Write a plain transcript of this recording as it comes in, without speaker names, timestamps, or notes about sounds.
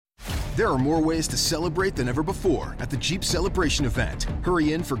There are more ways to celebrate than ever before at the Jeep Celebration event.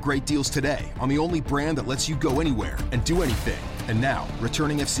 Hurry in for great deals today on the only brand that lets you go anywhere and do anything. And now,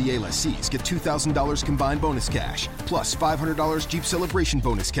 returning FCA lessees get $2,000 combined bonus cash, plus $500 Jeep Celebration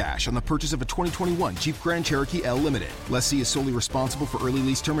bonus cash on the purchase of a 2021 Jeep Grand Cherokee L Limited. Lessee is solely responsible for early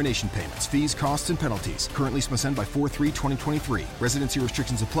lease termination payments, fees, costs, and penalties. Current lease must end by 4/3/2023. Residency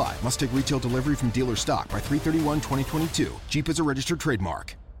restrictions apply. Must take retail delivery from dealer stock by 3/31/2022. Jeep is a registered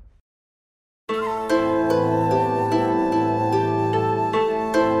trademark.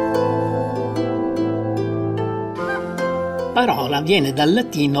 Parola viene dal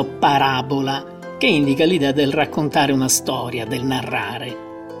latino parabola, che indica l'idea del raccontare una storia, del narrare.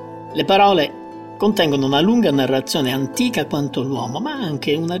 Le parole contengono una lunga narrazione antica quanto l'uomo, ma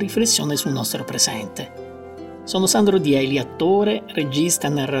anche una riflessione sul nostro presente. Sono Sandro Dieli, attore, regista,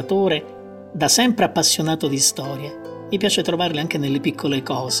 narratore, da sempre appassionato di storie. Mi piace trovarle anche nelle piccole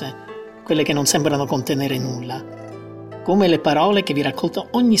cose, quelle che non sembrano contenere nulla. Come le parole che vi racconto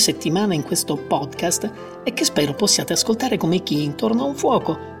ogni settimana in questo podcast e che spero possiate ascoltare come chi, intorno a un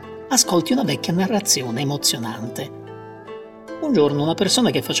fuoco, ascolti una vecchia narrazione emozionante. Un giorno una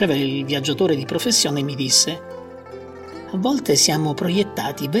persona che faceva il viaggiatore di professione mi disse: a volte siamo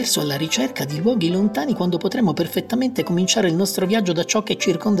proiettati verso la ricerca di luoghi lontani quando potremmo perfettamente cominciare il nostro viaggio da ciò che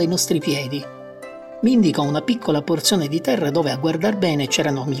circonda i nostri piedi. Mi indicò una piccola porzione di terra dove a guardar bene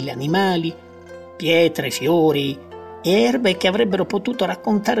c'erano 1000 animali, pietre, fiori e erbe che avrebbero potuto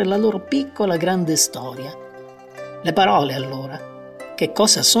raccontare la loro piccola grande storia. Le parole, allora, che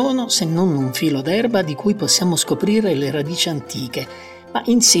cosa sono se non un filo d'erba di cui possiamo scoprire le radici antiche? Ma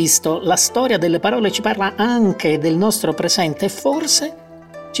insisto, la storia delle parole ci parla anche del nostro presente e forse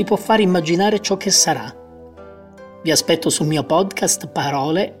ci può far immaginare ciò che sarà. Vi aspetto sul mio podcast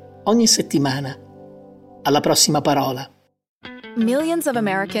Parole ogni settimana. Alla prossima parola. Millions of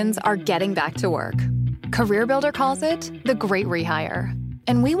Americans are getting back to work. CareerBuilder calls it the great rehire.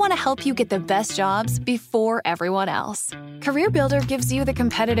 And we want to help you get the best jobs before everyone else. CareerBuilder gives you the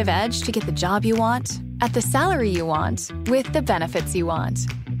competitive edge to get the job you want, at the salary you want, with the benefits you want.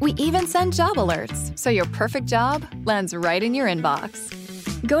 We even send job alerts, so your perfect job lands right in your inbox.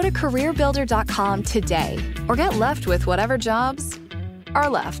 Go to CareerBuilder.com today, or get left with whatever jobs are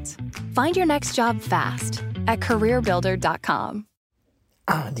left. Find your next job fast at CareerBuilder.com.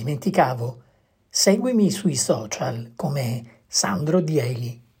 Dimenticavo. Seguimi sui social come Sandro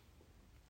Dieli.